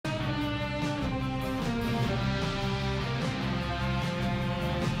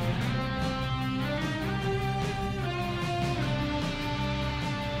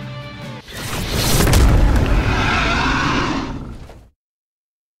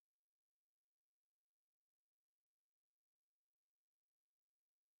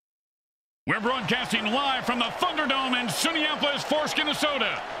We're broadcasting live from the Thunderdome in Sinnerapolis,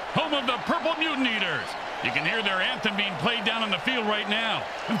 Foreskinesota, home of the Purple Mutant Eaters. You can hear their anthem being played down on the field right now.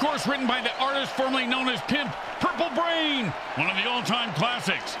 Of course, written by the artist formerly known as Pimp, Purple Brain, one of the all-time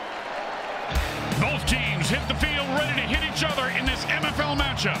classics. Both teams hit the field ready to hit each other in this MFL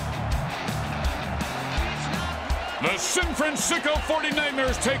matchup. The Fransicko 40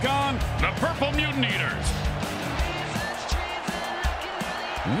 Nightmares take on the Purple Mutant Eaters.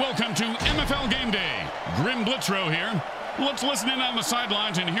 Welcome to MFL Game Day. Grim Blitzrow here. Let's listen in on the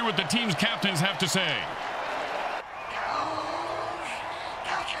sidelines and hear what the team's captains have to say.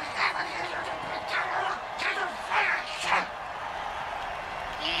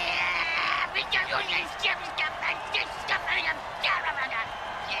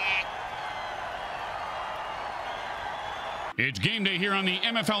 It's game day here on the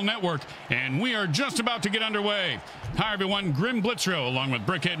MFL Network, and we are just about to get underway. Hi, everyone. Grim Blitzrow, along with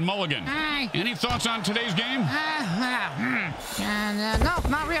Brickhead Mulligan. Hi. Any thoughts on today's game? No,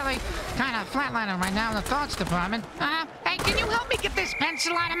 not really. Kind of flatlining right now in the thoughts department. Hey, can you help me get this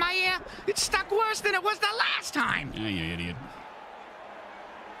pencil out of my ear? It's stuck worse than it was the last time. Yeah, you idiot.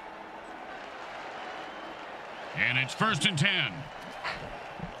 And it's 1st and 10.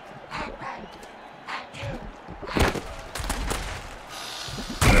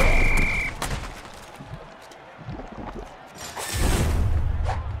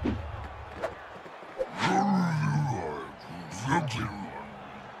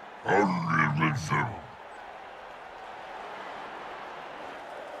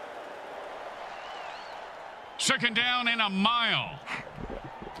 Second down and a mile.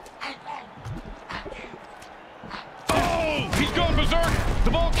 Oh, he's going berserk.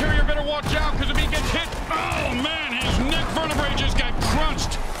 The ball carrier better watch out because if he gets hit, oh man, his neck vertebrae just got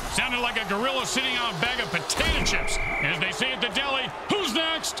crunched. Sounded like a gorilla sitting on a bag of potato chips. As they say at the deli, who's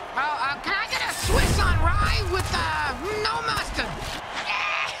next? Can I get a Swiss on rye with, no mustard?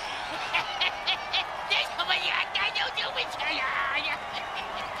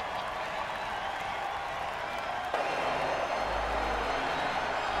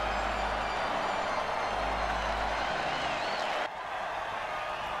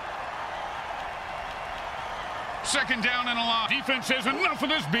 Second down and a lot. Defense says enough of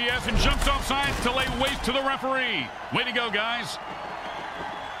this BS and jumps off sides to lay waste to the referee. Way to go, guys.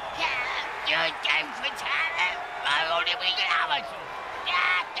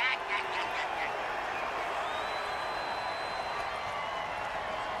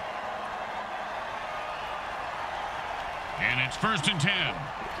 And it's 1st and 10.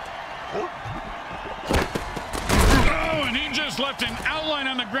 Oh, and he just left an outline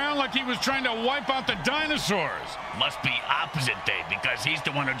on the ground like he was trying to wipe out the dinosaurs. Must be opposite day because he's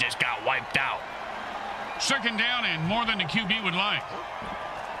the one who just got wiped out. Second down and more than the QB would like.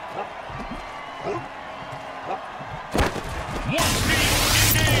 One speed,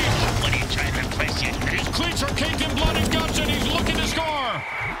 engage. What are you trying to impress you? His cleats are caked in blood and guts, and he's looking to score.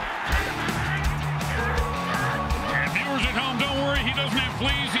 And viewers at home, don't worry, he doesn't have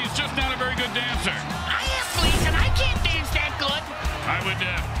fleas. He's just not a very good dancer. I have fleas and I can't dance that good. I would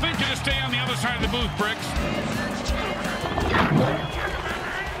think you to stay on the other side of the booth, Bricks.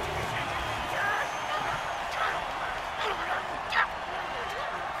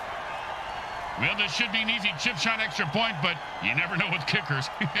 Well, this should be an easy chip shot extra point, but you never know with kickers.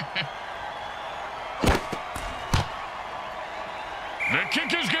 The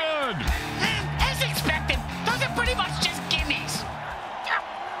kick is good. As expected, those are pretty much just gimmies.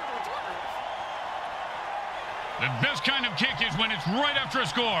 The best kind of kick is when it's right after a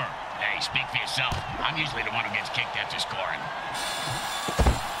score. Hey, speak for yourself. I'm usually the one who gets kicked after scoring.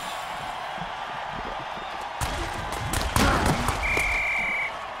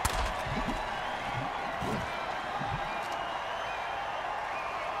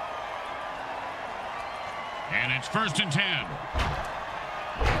 And it's 1st and 10.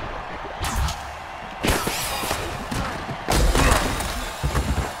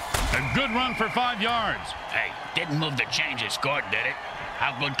 A good run for 5 yards. Hey, didn't move the change and scored, did it?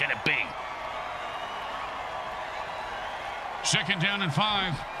 How good can it be? Second down and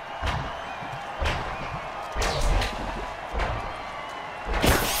 5.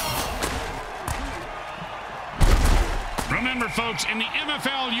 Remember, folks, in the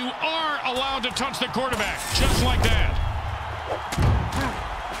MFL, you are allowed to touch the quarterback, just like that.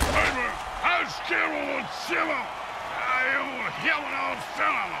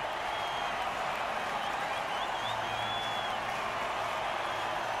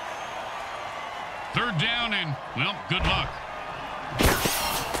 Third down and, well, good luck.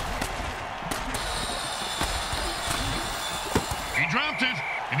 He dropped it.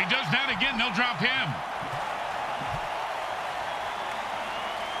 If he does that again, they'll drop him.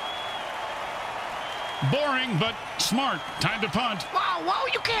 Boring, but smart. Time to punt. Whoa, whoa,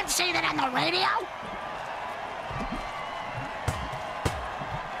 you can't say that on the radio.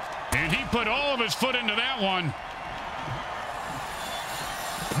 And he put all of his foot into that one.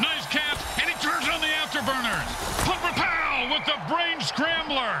 Nice catch, and he turns on the afterburners. Punt pow with the brain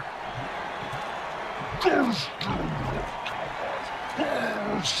scrambler.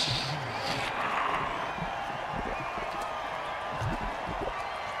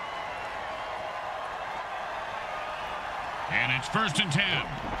 And it's 1st and 10.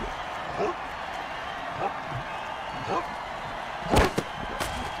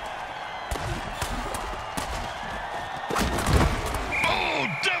 Oh,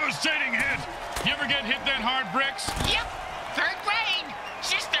 devastating hit. You ever get hit that hard, Bricks? Yep, 3rd grade.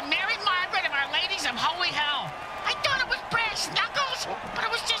 Sister Mary Margaret of Our Ladies of Holy Hell. I thought it was brass knuckles, but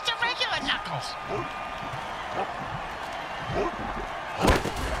it was just a regular knuckles.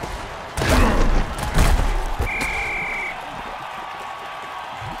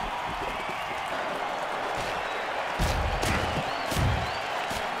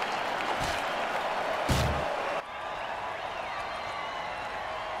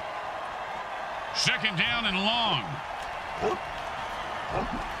 Second down and long.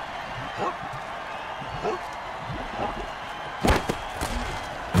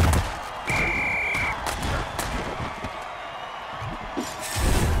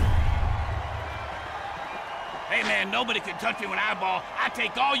 Hey, man, nobody can touch me when I ball. I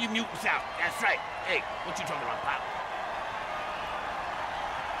take all you mutants out. That's right. Hey, what you talking about, Pop?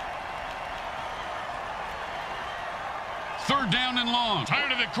 Third down and long.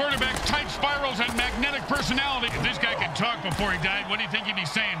 Tired of the quarterback's tight spirals and magnetic personality. If this guy could talk before he died, what do you think he'd be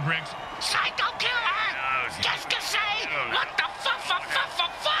saying, Briggs? Psycho killer! Just to say, what the fuck?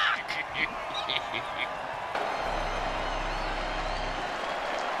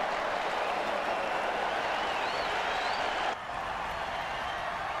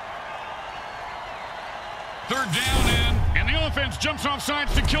 Third down and the offense jumps off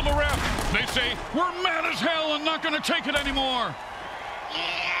sides to kill the ref. They say, we're mad as hell and not going to take it anymore.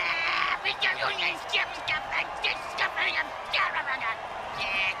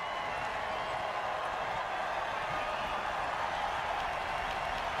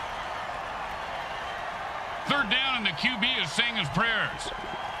 Third down and the QB is saying his prayers.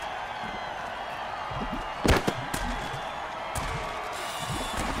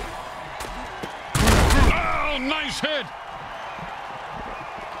 Oh, nice hit.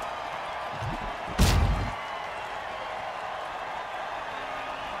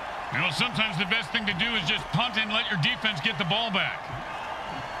 You know, sometimes the best thing to do is just punt and let your defense get the ball back.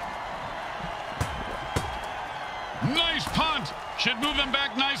 Nice punt. Should move them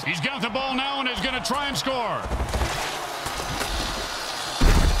back nice. He's got the ball now and is going to try and score.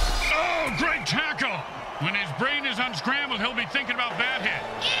 Oh, great tackle. When his brain is unscrambled, he'll be thinking about that hit.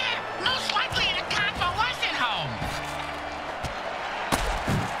 Yeah, most likely the combo wasn't home.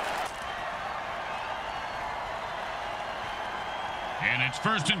 And it's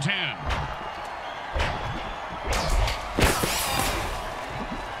 1st and 10.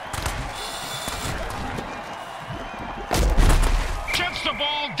 Catch the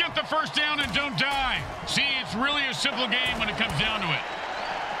ball, get the first down, and don't die. See, it's really a simple game when it comes down to it.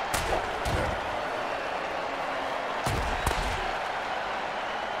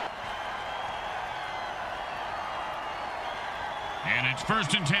 And it's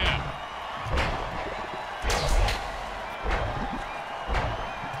 1st and 10.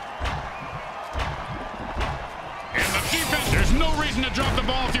 There's no reason to drop the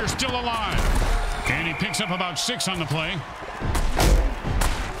ball if you're still alive. And he picks up about 6 on the play.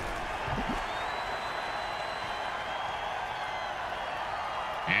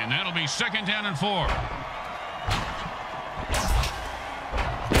 And that'll be 2nd down and 4.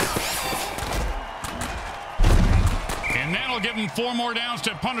 And that'll give them 4 more downs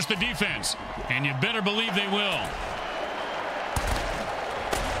to punish the defense. And you better believe they will.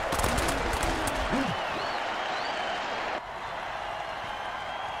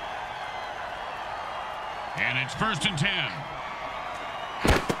 And it's 1st and 10.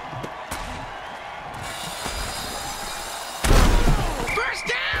 First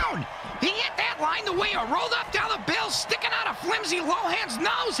down! He hit that line the way it rolled up down the bill, sticking out of flimsy Lohan's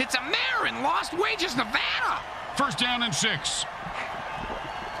nose. It's a mare in Lost Wages, Nevada. 1st down and 6.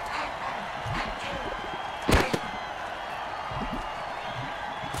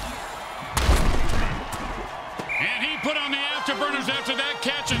 And he put on the afterburners after that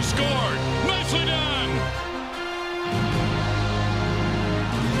catch and scored. Nicely done.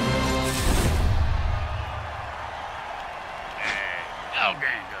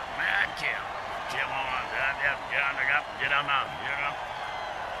 Get him out, you know?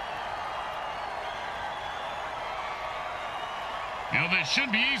 You know, this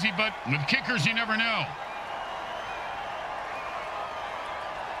should be easy, but with kickers, you never know.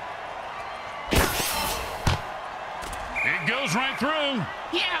 It goes right through.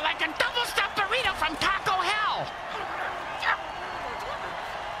 Yeah, like a double-stuffed burrito from Taco Hell.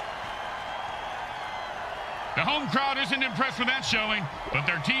 The home crowd isn't impressed with that showing, but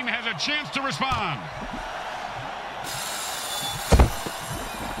their team has a chance to respond.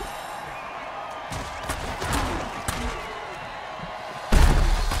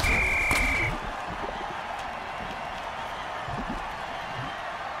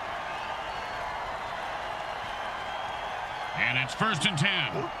 And it's 1st and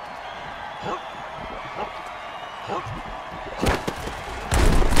 10.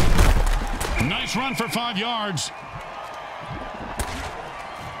 Nice run for 5 yards.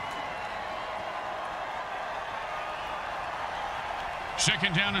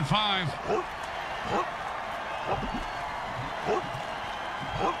 Second down and 5.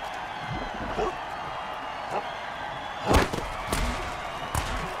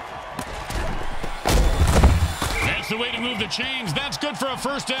 That's the way to move the chains. That's good for a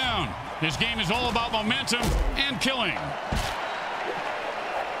 1st down. This game is all about momentum and killing.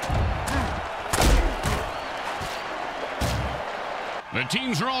 The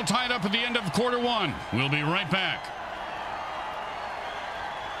teams are all tied up at the end of quarter 1. We'll be right back.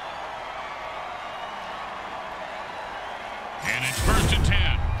 And it's 1st and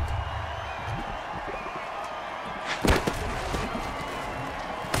 10.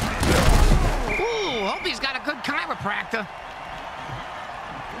 Ooh, hope he's got a good chiropractor.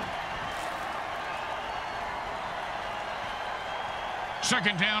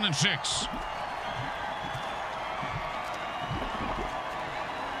 Second down and 6.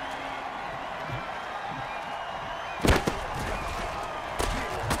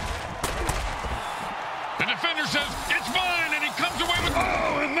 Says it's mine, and he comes away with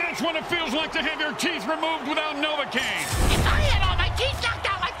and that's what it feels like to have your teeth removed without Novocaine. If I had all my teeth knocked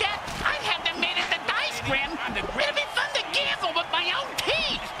out like that, I'd have them made at the dice grim. It'd be fun to gamble with my own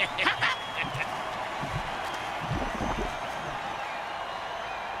teeth.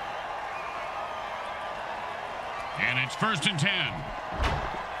 And it's 1st and 10.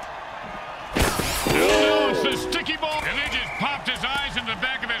 No, it's the sticky ball, and they just popped his eyes in the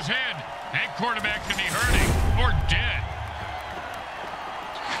back of his head. That quarterback could be hurting or dead.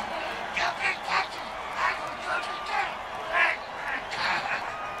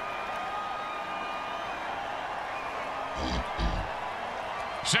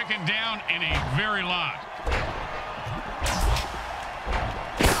 Second down and a very lot.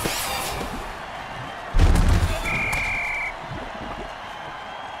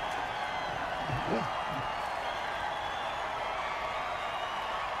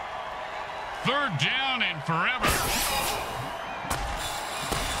 Third down and forever.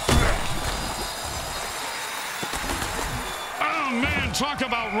 Oh, man, talk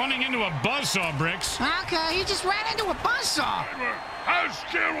about running into a buzzsaw, Bricks. Okay, he just ran into a buzzsaw. I'm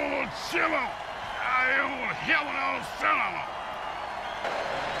scared of a silver. I am heaven on cinema.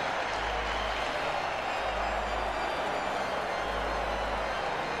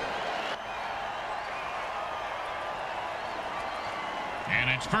 And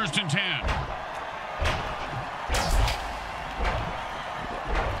it's 1st and 10.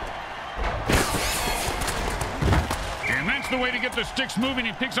 And that's the way to get the sticks moving.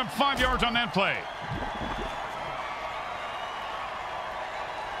 He picks up 5 yards on that play.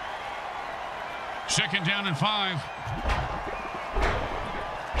 Second down and 5.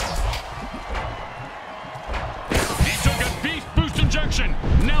 He took a beast boost injection.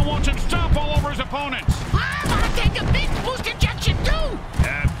 Now wants him stomp all over his opponents. I want to take a beast boost injection too.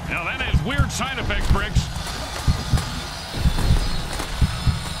 Now that has weird side effects, Bricks.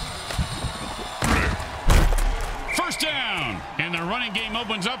 First down. And the running game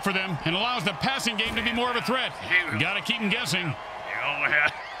opens up for them and allows the passing game to be more of a threat. Got to keep them guessing.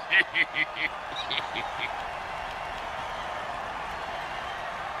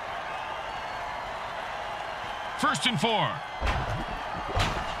 First and 4.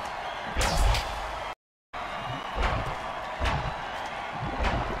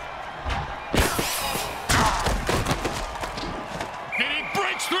 And he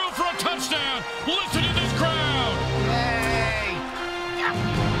breaks through for a touchdown. Listen to this crowd. Hey.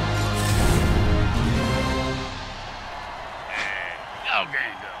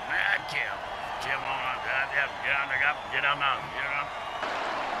 Okay, go, man. Kill on. Get him out.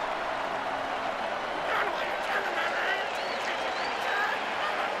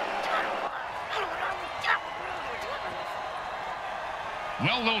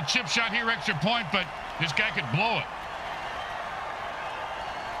 Well, a little chip shot here, extra point, but this guy could blow it.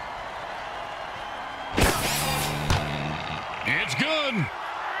 It's good.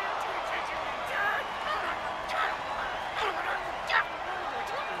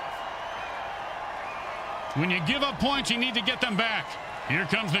 When you give up points, you need to get them back. Here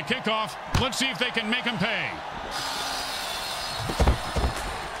comes the kickoff. Let's see if they can make them pay.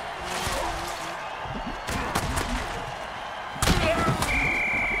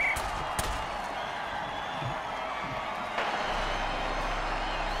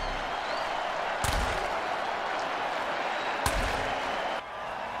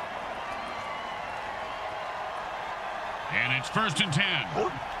 And it's 1st and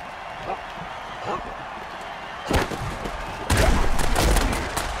 10.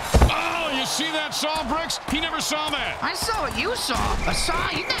 See that saw, Bricks? He never saw that. I saw what you saw. A saw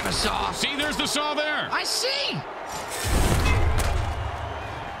you never saw. See, there's the saw there. I see.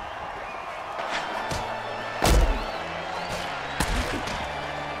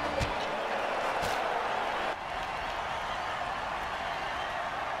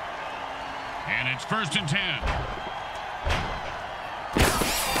 And it's 1st and 10.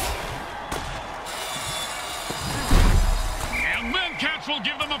 Will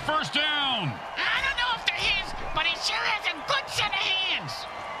give them a 1st down. I don't know if they're his, but he sure has a good set of hands.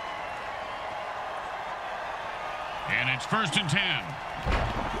 And it's 1st and 10.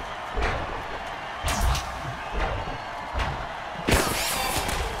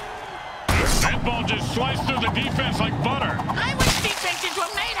 That ball just sliced through the defense like butter. I wish defenses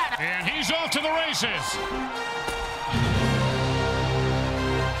were made out of... And he's off to the races.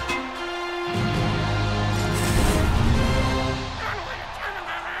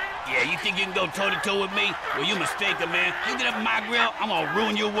 You think you can go toe-to-toe with me? Well, you mistaken, man. You get up my grill, I'm gonna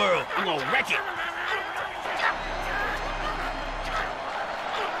ruin your world. I'm gonna wreck it.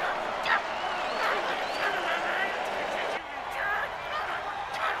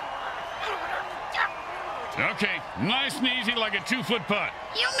 Okay, nice and easy like a 2-foot putt.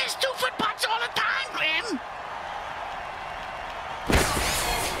 You miss 2-foot putts all the time, Grim.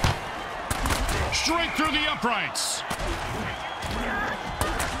 Straight through the uprights.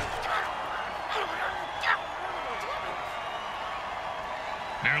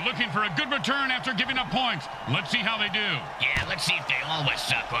 They're looking for a good return after giving up points. Let's see how they do. Yeah, let's see if they always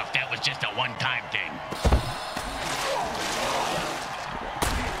suck or if that was just a one-time thing.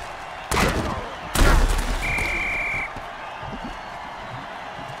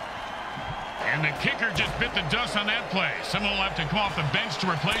 And the kicker just bit the dust on that play. Someone will have to come off the bench to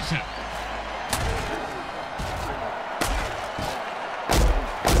replace him.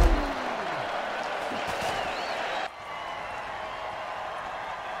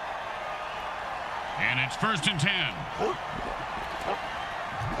 And it's 1st and 10.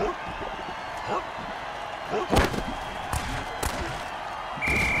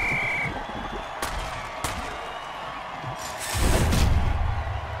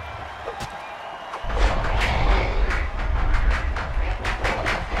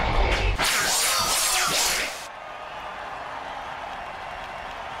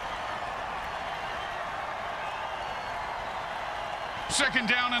 Second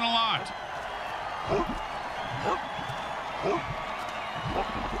down and a lot.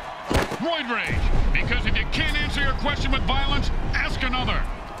 Roid rage, because if you can't answer your question with violence, ask another.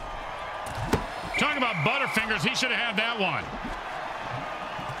 Talking about Butterfingers, he should have had that one.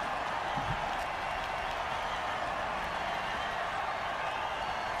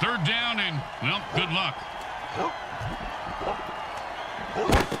 Third down and, well, good luck.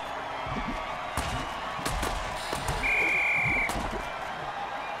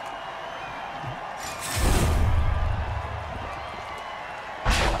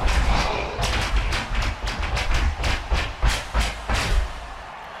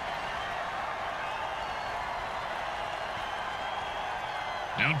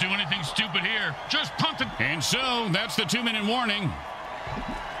 Don't do anything stupid here. Just punt it. And so, that's the 2-minute warning.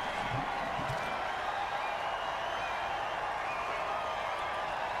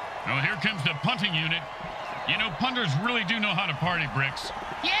 Well, here comes the punting unit. You know, punters really do know how to party, Bricks.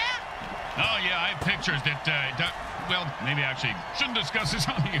 Yeah? Oh, yeah, I have pictures that, well, maybe I actually shouldn't discuss this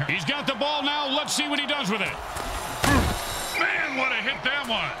on here. He's got the ball now. Let's see what he does with it. Man, what a hit that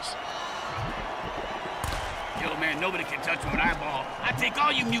was. Yo, man, nobody can touch me with eyeball. I take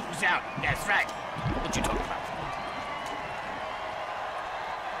all you mutants out. That's right. What you talking about?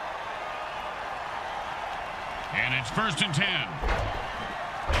 And it's 1st and 10.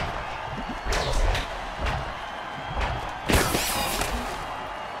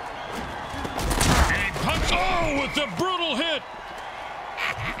 And he punts. Oh, with the brutal hit.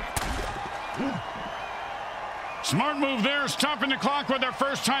 Smart move there, stopping the clock with their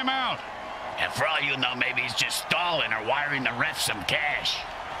first timeout. And for all you know, maybe he's just stalling or wiring the refs some cash.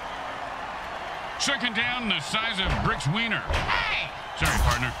 Second down, the size of Brick's wiener. Hey! Sorry,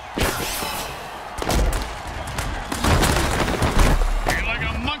 partner. You're like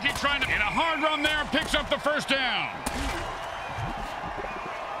a monkey trying to... In a hard run there, picks up the first down.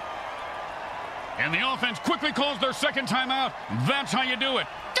 And the offense quickly calls their second timeout. That's how you do it.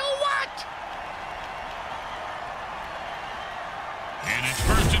 Do what? And it's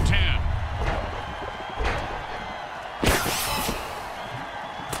 1st and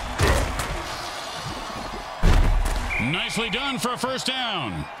 10. Nicely done for a first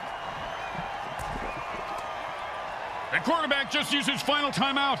down. The quarterback just used his final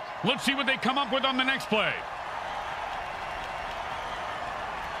timeout. Let's see what they come up with on the next play.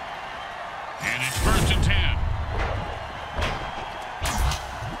 And it's 1st and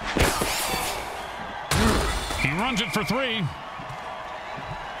 10. He runs it for 3.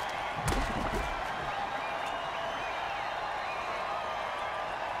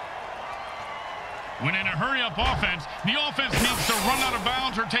 When in a hurry-up offense, the offense needs to run out of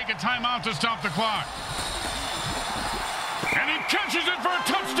bounds or take a timeout to stop the clock. And he catches it for a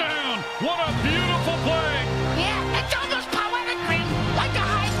touchdown. What a beautiful play. Yeah, it's almost poetic, Green, like a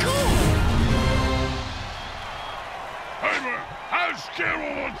haiku. Hey, I scared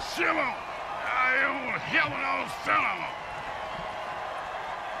of Simon. I am heaven on cinema.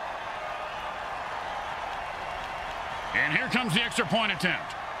 And here comes the extra point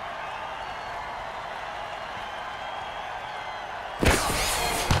attempt.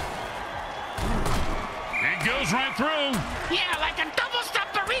 It goes right through. Yeah, like a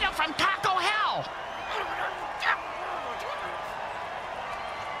double-stuffed burrito from Taco Hell.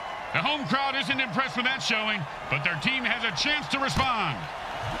 The home crowd isn't impressed with that showing, but their team has a chance to respond.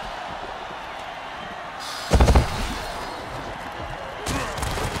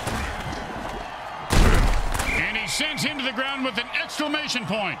 And he sends him to the ground with an exclamation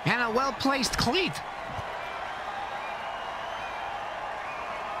point. And a well-placed cleat.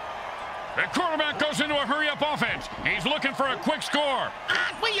 The quarterback goes into a hurry-up offense. He's looking for a quick score.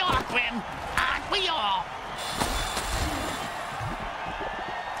 Aren't we all, Grim? Aren't we all?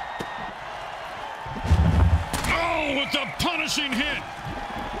 Oh, with the punishing hit.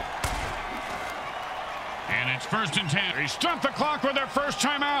 And it's 1st and 10. They stop the clock with their first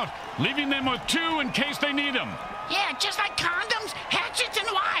timeout, leaving them with 2 in case they need them. Yeah, just like condoms, hatchets, and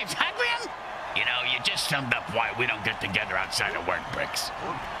wives, huh, Grim? You know, you just summed up why we don't get together outside of work, Bricks.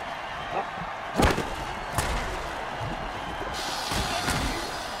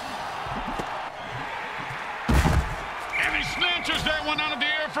 And he snatches that one out of the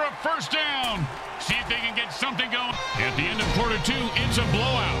air for a first down. See if they can get something going. At the end of quarter 2, it's a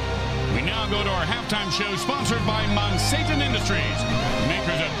blowout. We now go to our halftime show sponsored by Monsanto Industries,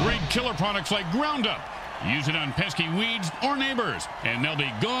 makers of great killer products like Groundup. Use it on pesky weeds or neighbors, and they'll be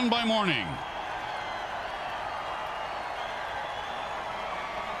gone by morning.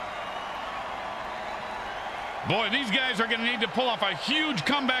 Boy, these guys are going to need to pull off a huge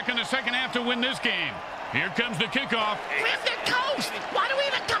comeback in the second half to win this game. Here comes the kickoff. Grim, they're toast. Why do we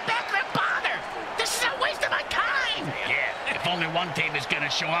even come back and bother? This is a waste of our time. Yeah, if only one team is going to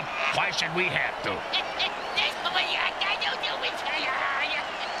show up, why should we have to?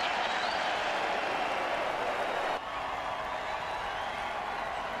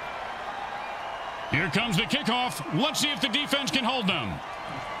 Here comes the kickoff. Let's see if the defense can hold them.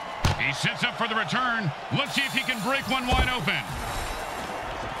 He sets up for the return. Let's see if he can break one wide open.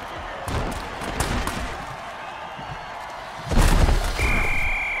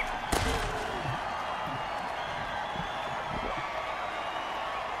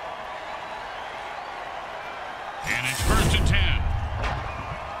 And it's 1st and 10.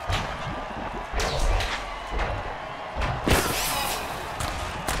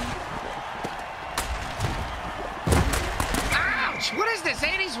 What is this,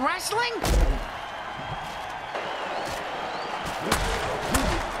 80s wrestling?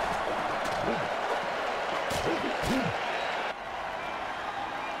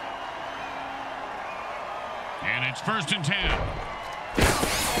 And it's 1st and 10.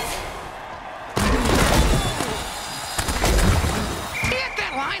 Hit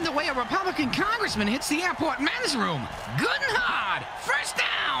that line the way a Republican congressman hits the airport men's room. Good and hard. First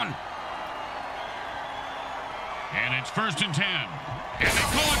down. And it's 1st and 10. And they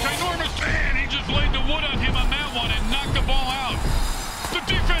call it ginormous. Man, he just laid the wood on him on that one and knocked the ball out. The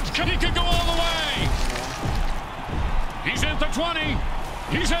defense, he could go all the way. He's at the 20.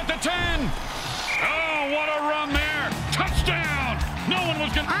 He's at the 10. Oh, what a run there. Touchdown. No one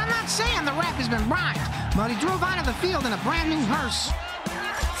was going to... I'm not saying the ref has been bribed, but he drove out of the field in a brand new hearse.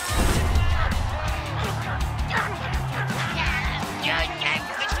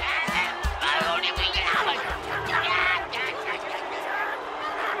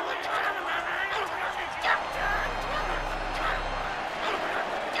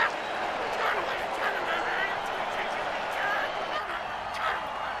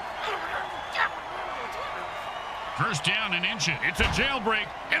 First down and inch it. It's a jailbreak,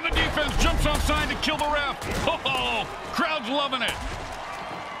 and the defense jumps offside to kill the ref. Oh, crowd's loving it.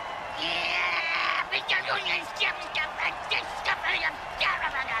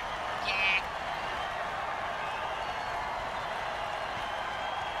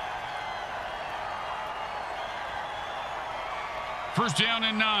 First down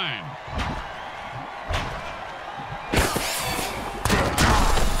and 9.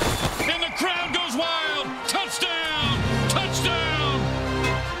 And the crowd goes wild. Touchdown! Touchdown!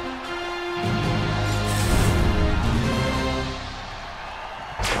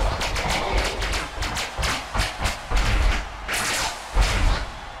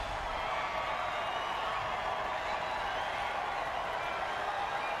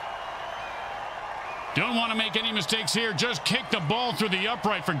 Don't want to make any mistakes here. Just kick the ball through the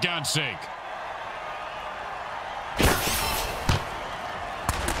upright, for God's sake.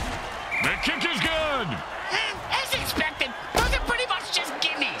 The kick is good. As expected, those are pretty much just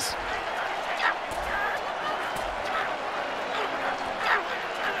gimmies.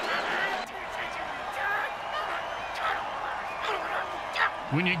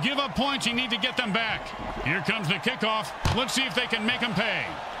 When you give up points, you need to get them back. Here comes the kickoff. Let's see if they can make them pay.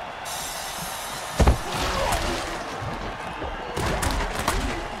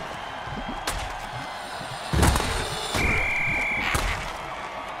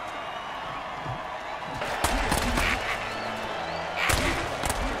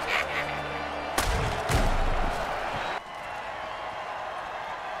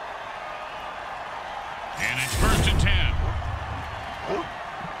 And it's first and 10.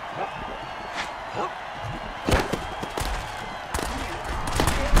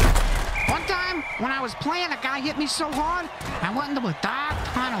 One time, when I was playing, a guy hit me so hard, I went into a dark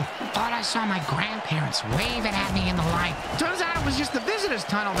tunnel. Thought I saw my grandparents waving at me in the light. Turns out it was just the visitor's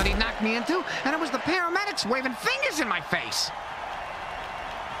tunnel that he knocked me into, and it was the paramedics waving fingers in my face.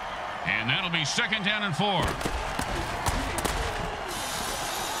 And that'll be second down and 4.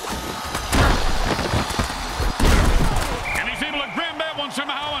 And he's able to grab that one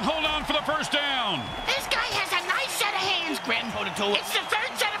somehow and hold on for the first down. This guy has a nice set of hands, Grim. It's the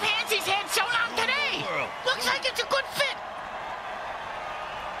third set of hands he's had so long today. Looks like it's a good fit.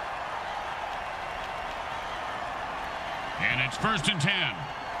 And it's first and 10.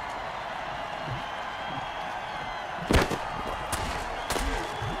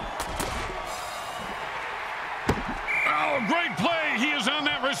 Oh, great play. He is on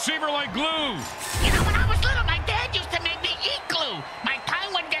that receiver like glue. You know, when I was little, my dad used to make me eat glue. My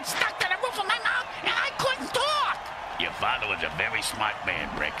tongue would get stuck to the roof of my mouth, and I couldn't talk. Your father was a very smart man,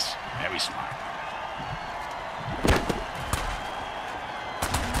 Bricks. Very smart.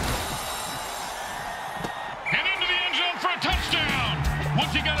 And into the end zone for a touchdown.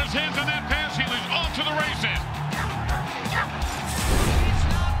 Once he got his hands on that pass, he was off to the races.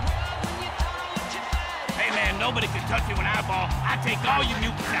 Hey, man, nobody can touch me when I ball. I take all you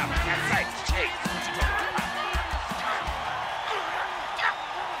mutants out. That's right. Hey, what you talking about?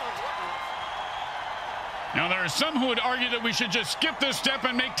 Now, there are some who would argue that we should just skip this step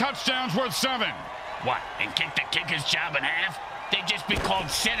and make touchdowns worth 7. What, and kick the kicker's job in half? They'd just be called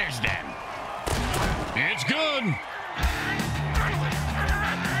sinners then. It's good.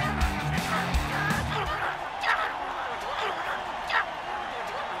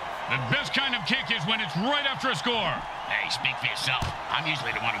 The best kind of kick is when it's right after a score. Hey, speak for yourself. I'm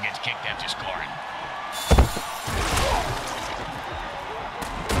usually the one who gets kicked after scoring.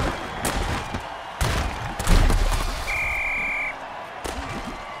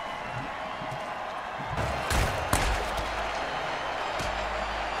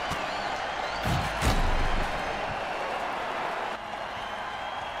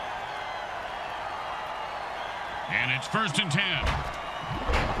 And it's first and 10.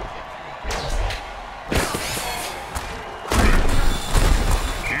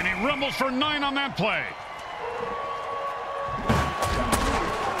 And he rumbles for 9 on that play.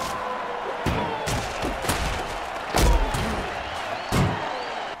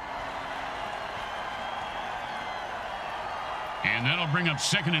 And that'll bring up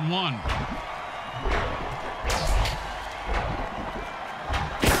second and 1.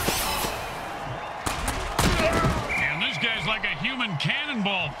 And this guy's like a human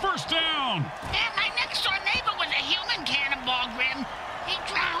cannonball. First down. And my next-door neighbor was a human cannonball, Grim. He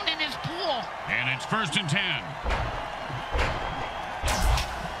drowned in his pool. And it's 1st and 10.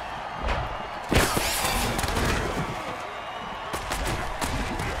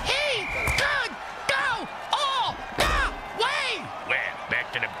 He could go all the way. Where?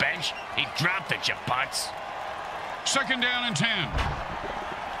 Back to the bench? He dropped it, you butts. 2nd down and 10.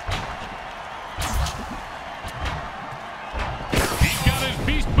 He's got his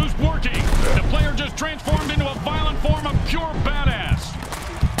beast boost working. The player just transformed into a violent form of pure badass.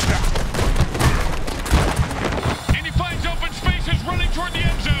 And he finds open spaces running toward the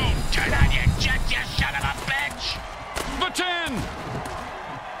end zone. Turn on your jet, you son of a bitch. The 10.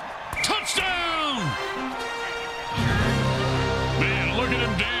 Touchdown! Man, look at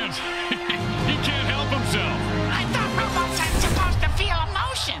him dance. He can't help himself. I thought robots aren't supposed to feel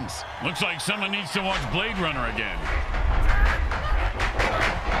emotions. Looks like someone needs to watch Blade Runner again.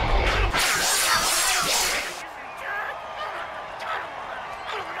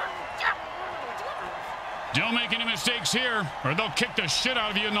 Don't make any mistakes here, or they'll kick the shit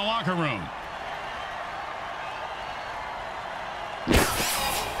out of you in the locker room.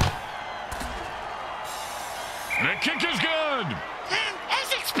 The kick is good.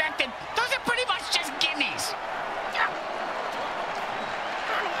 As expected, those are pretty much just gimmies.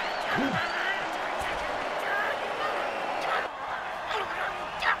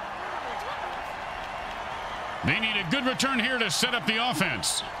 They need a good return here to set up the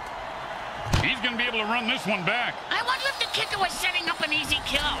offense. He's going to be able to run this one back. I wonder if the kicker was setting up an easy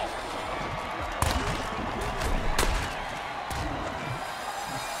kill.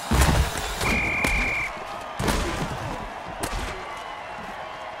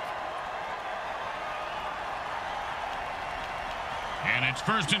 And it's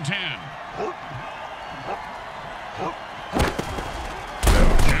 1st and 10.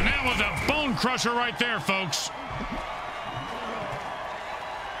 And that was a bone crusher right there, folks.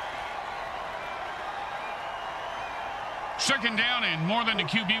 Second down and more than the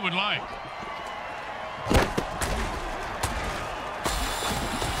QB would like.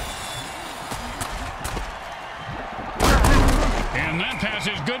 And that pass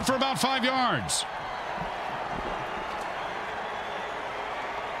is good for about 5 yards.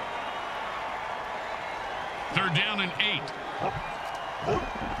 Third down and 8.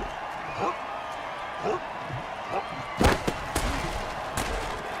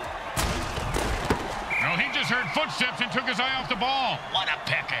 Well, he just heard footsteps and took his eye off the ball. What a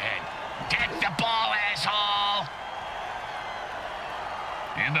peck ahead. Get the ball, asshole.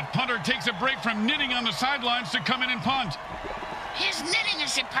 And the punter takes a break from knitting on the sidelines to come in and punt. His knitting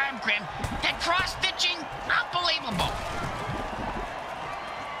is superb, Grim. That cross-stitching, unbelievable.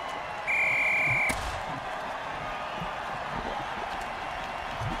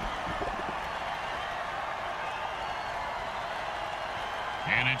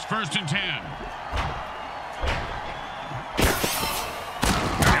 And it's 1st and 10.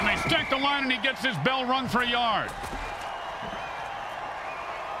 And they stack the line, and he gets his bell rung for a yard.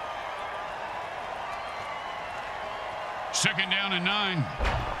 Second down and 9.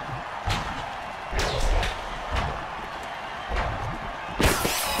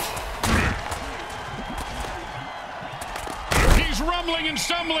 He's rumbling and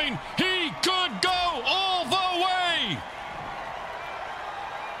stumbling. He could go all the way.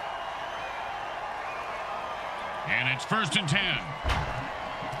 And it's 1st and 10.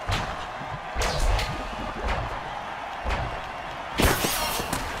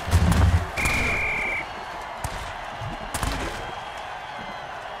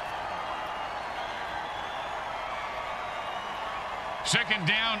 Second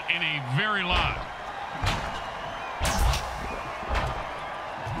down in a very lot.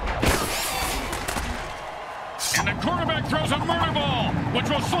 And the quarterback throws a murder ball, which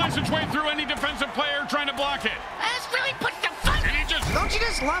will slice its way through any defensive player trying to block it. This really puts the fun. And he just... Don't you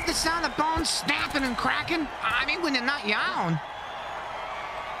just love the sound of bones snapping and cracking? I mean, when they're not your own.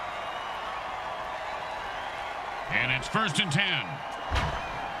 And it's 1st and 10.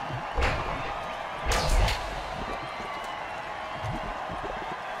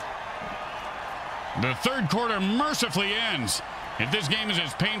 The third quarter mercifully ends. If this game is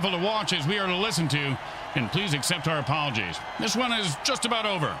as painful to watch as we are to listen to, then please accept our apologies. This one is just about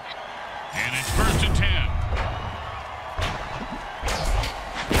over. And it's 1st and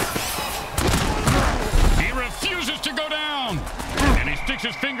 10. He refuses to go down. And he sticks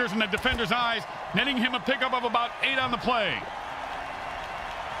his fingers in the defender's eyes, netting him a pickup of about 8 on the play.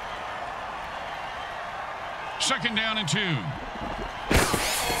 Second down and 2.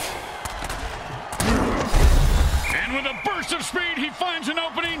 And And with a burst of speed, he finds an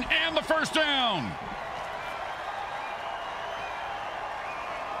opening and the first down.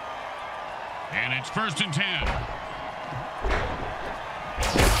 And it's 1st and 10.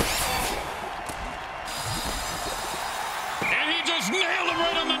 And he just nailed him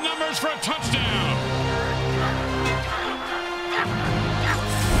right on the numbers for a touchdown.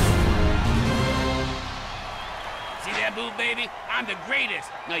 See that move, baby? I'm the greatest.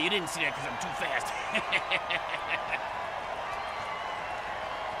 No, you didn't see that because I'm too fast.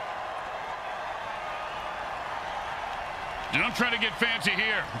 Don't try to get fancy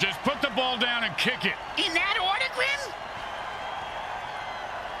here. Just put the ball down and kick it. In that order, Grim?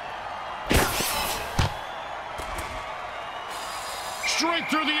 Straight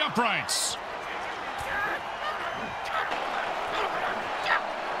through the uprights.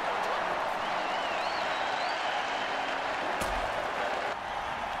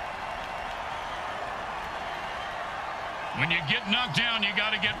 When you get knocked down, you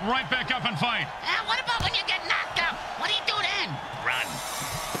got to get right back up and fight. What about when you get knocked out? What do you do then? Run.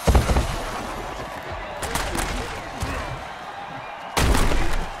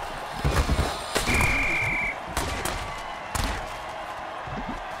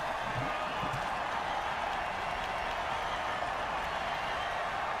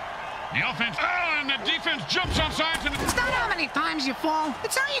 The offense, and the defense jumps outside. It's not how many times you fall.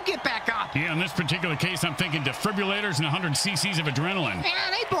 It's how you get back up. Yeah, in this particular case, I'm thinking defibrillators and 100 cc's of adrenaline. Yeah,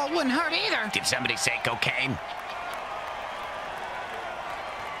 an 8-ball wouldn't hurt either. Did somebody say cocaine?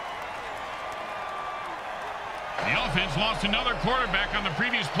 The offense lost another quarterback on the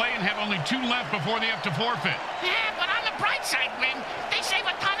previous play and have only 2 left before they have to forfeit. Yeah, but on the bright side, Grim, they save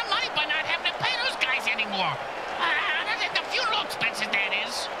a ton of money by not having to pay those guys anymore. The funeral expenses, that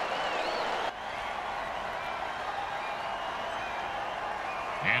is.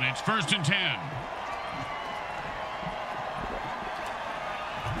 And it's 1st and 10.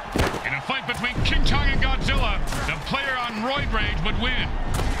 In a fight between King Kong and Godzilla, the player on roid rage would win.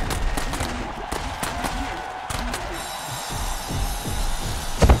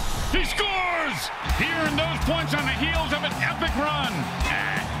 He scores! He earned those points on the heels of an epic run.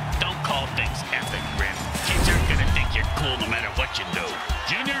 Don't call things epic, Grim. Kids aren't gonna think you're cool no matter what you do.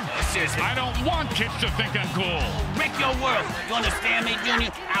 Junior, seriously. I don't want kids to think I'm cool. Wreck your world. You understand me,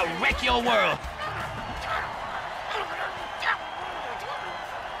 Junior? I'll wreck your world.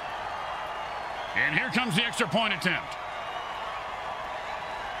 And here comes the extra point attempt.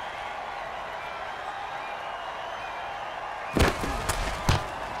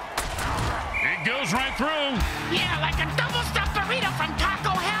 It goes right through. Yeah, like a double-stuffed burrito from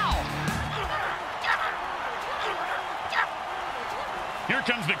Taco Hell. Here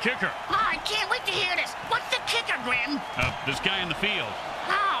comes the kicker. Oh, I can't wait to hear this. What's the kicker, Grim? This guy in the field.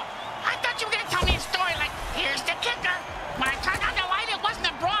 Oh, I thought you were going to tell me a story like, here's the kicker. When I turned on the light, it wasn't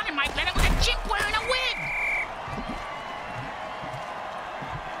a brawn in my bed. It was a chimp wearing a wig.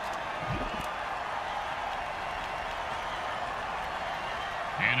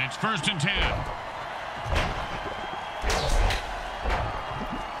 And it's 1st and 10.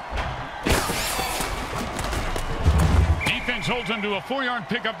 Defense holds him to a 4-yard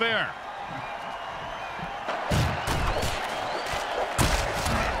pickup there.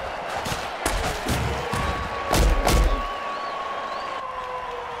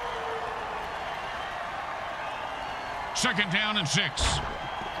 Second down and 6.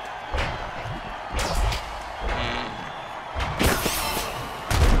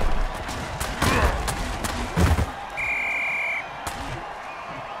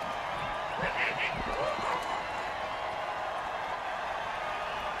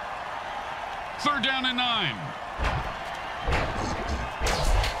 Third down and 9.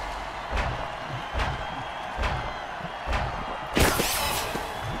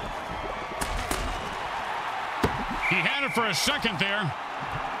 He had it for a second there.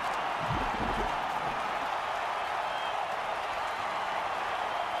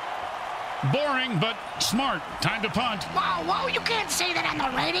 Boring, but smart. Time to punt. Whoa, you can't say that on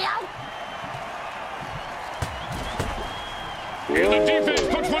the radio. And the defense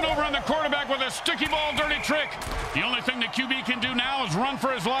puts one over on the quarterback with a sticky ball dirty trick. The only thing the QB can do now is run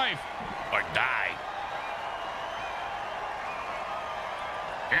for his life. Or die.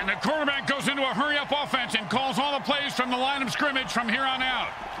 And the quarterback goes into a hurry-up offense and calls all the plays from the line of scrimmage from here on out.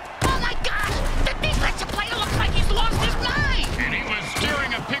 Oh, my gosh! The defensive player looks like he's lost his mind! And he was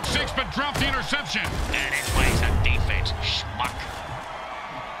steering a pick 6 but dropped the interception. And it plays on defense, schmuck.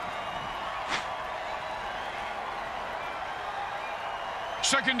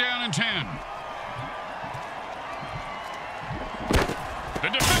 Second down and 10. The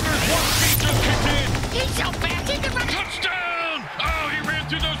defender's warp speed just kicked in. He's so fast, Touchdown! Oh, he ran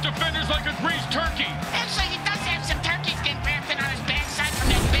through those defenders like a greased turkey. Actually, he does have some turkey skin grafted on his backside from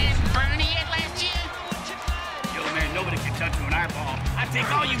that bad burn he had last year. Yo, man, nobody can touch me when I ball. I take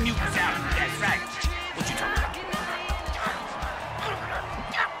all you mutants out. That's right. What you talking about?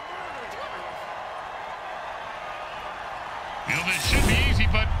 You know, this should be easy,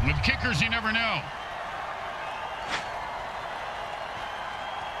 but with kickers, you never know.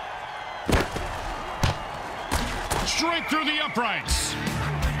 Straight through the uprights.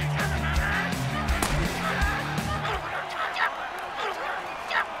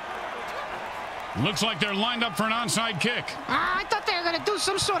 Looks like they're lined up for an onside kick. I thought they were going to do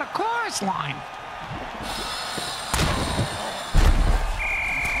some sort of chorus line.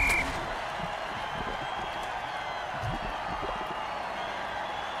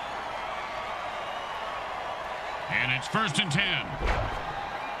 And it's 1st and 10.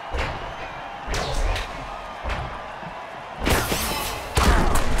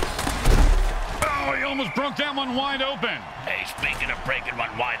 Oh, he almost broke that one wide open. Hey, speaking of breaking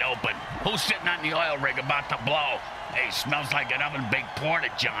one wide open, who's sitting on the oil rig about to blow? Hey, smells like an oven baked porta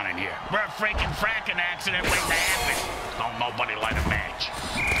john in here. We're a freaking fracking accident waiting to happen. Don't nobody light a match.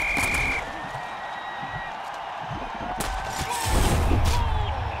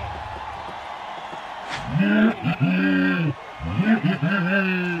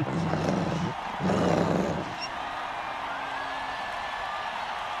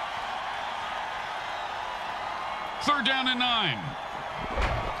 Third down and 9.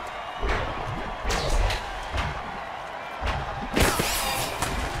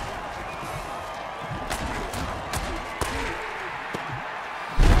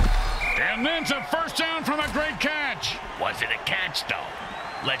 And then it's a first down from a great catch. Was it a catch, though?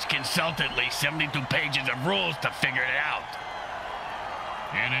 Let's consult at least 72 pages of rules to figure it out.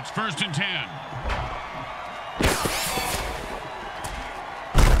 And it's 1st and 10.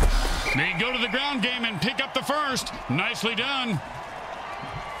 They go to the ground game and pick up the first. Nicely done.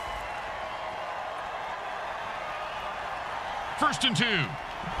 First and 2.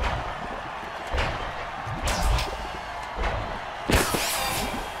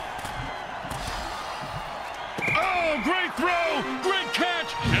 Oh, great throw, great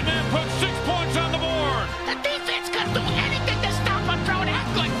catch, and that puts 6 points on the board. The defense can do anything to stop a throw that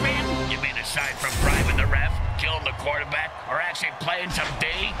good, man. You mean aside from bribing the ref, killing the quarterback, or actually playing some D?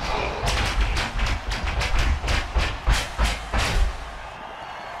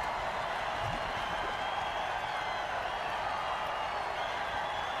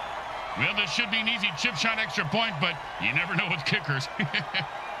 Well, this should be an easy chip shot extra point, but you never know with kickers.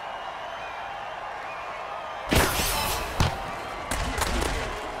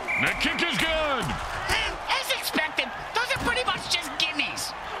 The kick is good. As expected, those are pretty much just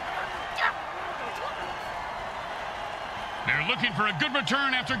gimmies. They're looking for a good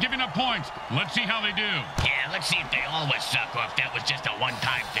return after giving up points. Let's see how they do. Yeah, let's see if they always suck or if that was just a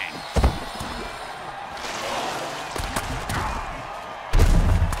one-time thing.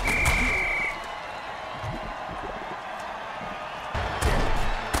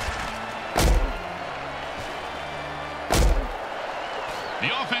 The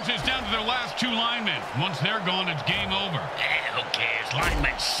offense is down to their last 2 linemen. Once they're gone, it's game over. Who cares?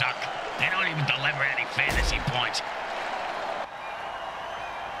 Linemen suck. They don't even deliver any fantasy points.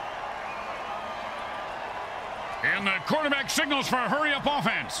 And the quarterback signals for a hurry-up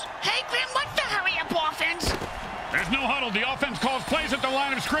offense. Hey, Grim, what's the hurry-up offense? There's no huddle. The offense calls plays at the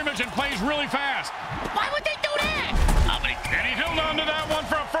line of scrimmage and plays really fast. Why would they do that? And he held on to that one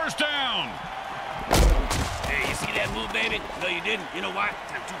for a first down. Hey, you see that move, baby? No, you didn't. You know why?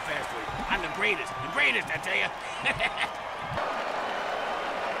 I'm too fast for you. I'm the greatest. The greatest, I tell you.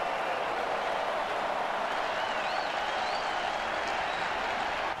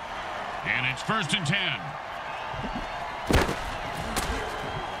 And it's 1st and 10.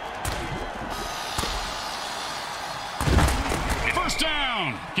 First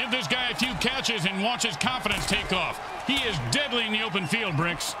down. Give this guy a few catches and watch his confidence take off. He is deadly in the open field,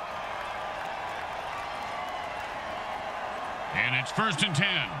 Bricks. And it's 1st and 10.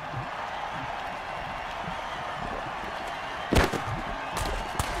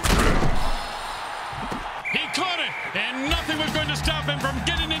 He caught it, and nothing was going to stop him from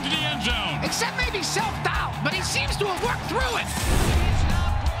getting into the end zone. Except maybe self-doubt, but he seems to have worked through it.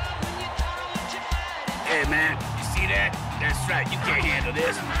 Hey, man, you see that? That's right. You can't handle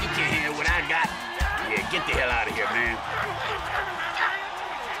this. You can't handle what I got. Yeah, get the hell out of here, man.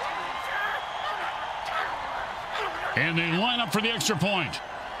 And they line up for the extra point.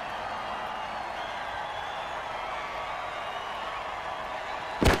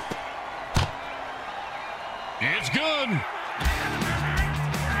 good.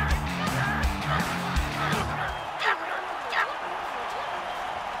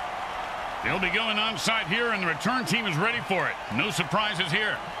 They'll be going onside here, and the return team is ready for it. No surprises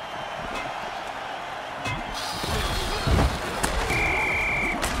here.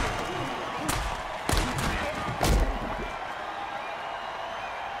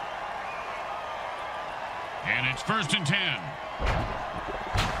 And it's 1st and 10.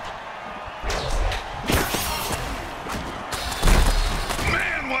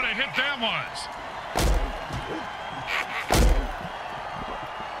 Man, what a hit that was.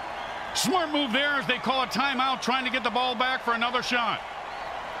 Smart move there as they call a timeout, trying to get the ball back for another shot.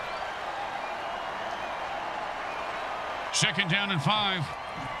 2nd down and 5.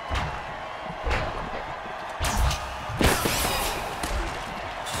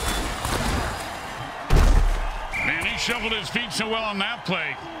 Man, he shoveled his feet so well on that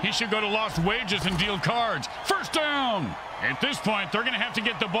play. He should go to lost wages and deal cards. 1st down. At this point, they're going to have to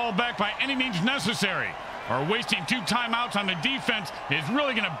get the ball back by any means necessary, or wasting 2 timeouts on the defense is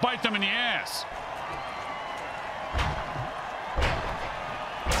really going to bite them in the ass.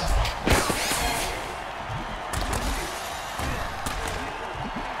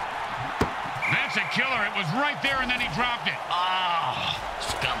 That's a killer. It was right there, and then he dropped it. Oh,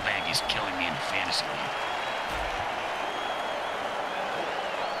 scumbag is killing me in the fantasy league.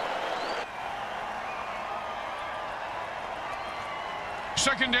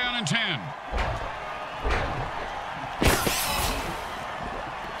 Second down and 10.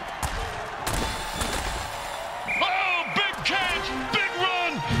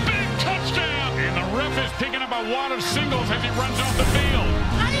 Picking up a wad of singles as he runs off the field.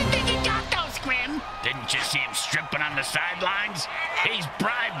 I didn't think he got those, Grim. Didn't you see him stripping on the sidelines? He's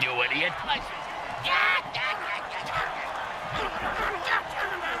bribed, you idiot.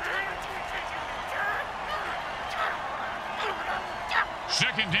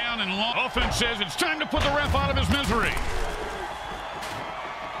 2nd down and long. Offense says it's time to put the ref out of his misery.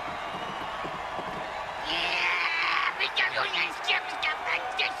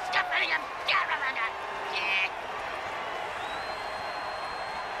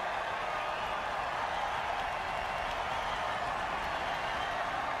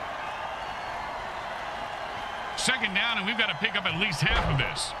 Second down, and we've got to pick up at least half of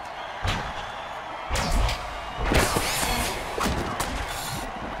this.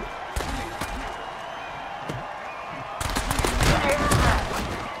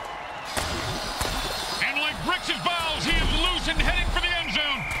 And like bricks and balls, he is loose and heading for the end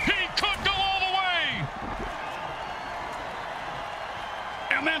zone. He could go all the way.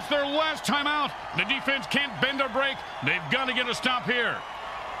 And that's their last timeout. The defense can't bend or break. They've got to get a stop here.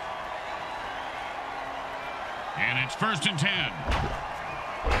 And it's 1st and 10.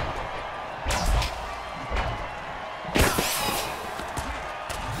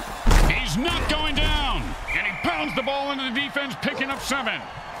 He's not going down. And he pounds the ball into the defense, picking up 7.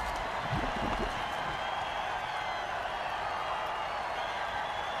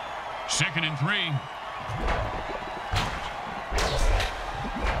 Second and 3.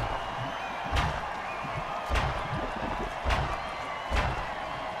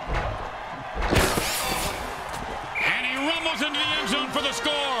 Into the end zone for the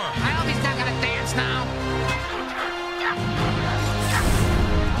score. I hope he's not going to dance now.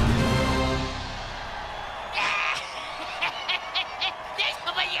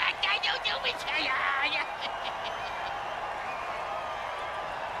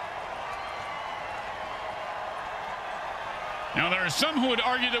 Now, there are some who would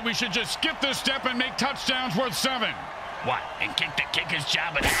argue that we should just skip this step and make touchdowns worth 7. What, and kick the kicker's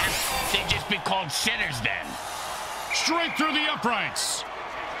job in half? They'd just be called sitters then. Straight through the uprights.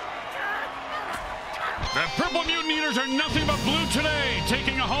 The Purple Mutant Eaters are nothing but blue today,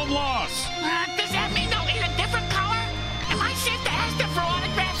 taking a home loss. Does that mean they'll eat a different color? Am I sent to ask them for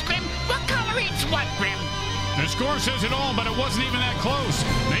autographs, Grim? What color eats what, Grim? The score says it all, but it wasn't even that close.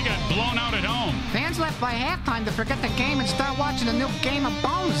 They got blown out at home. Fans left by halftime to forget the game and start watching a new Game of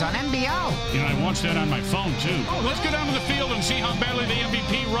Bones on MBO. You know, I watched that on my phone, too. Let's go down to the field and see how badly the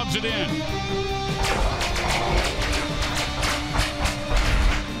MVP rubs it in.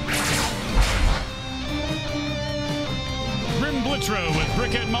 Grim Blitzrow with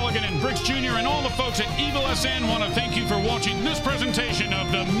Brickhead Mulligan and Bricks Jr. and all the folks at Evil SN want to thank you for watching this presentation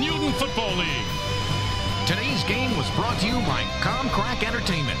of the Mutant Football League. Today's game was brought to you by Comcrack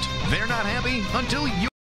Entertainment. They're not happy until you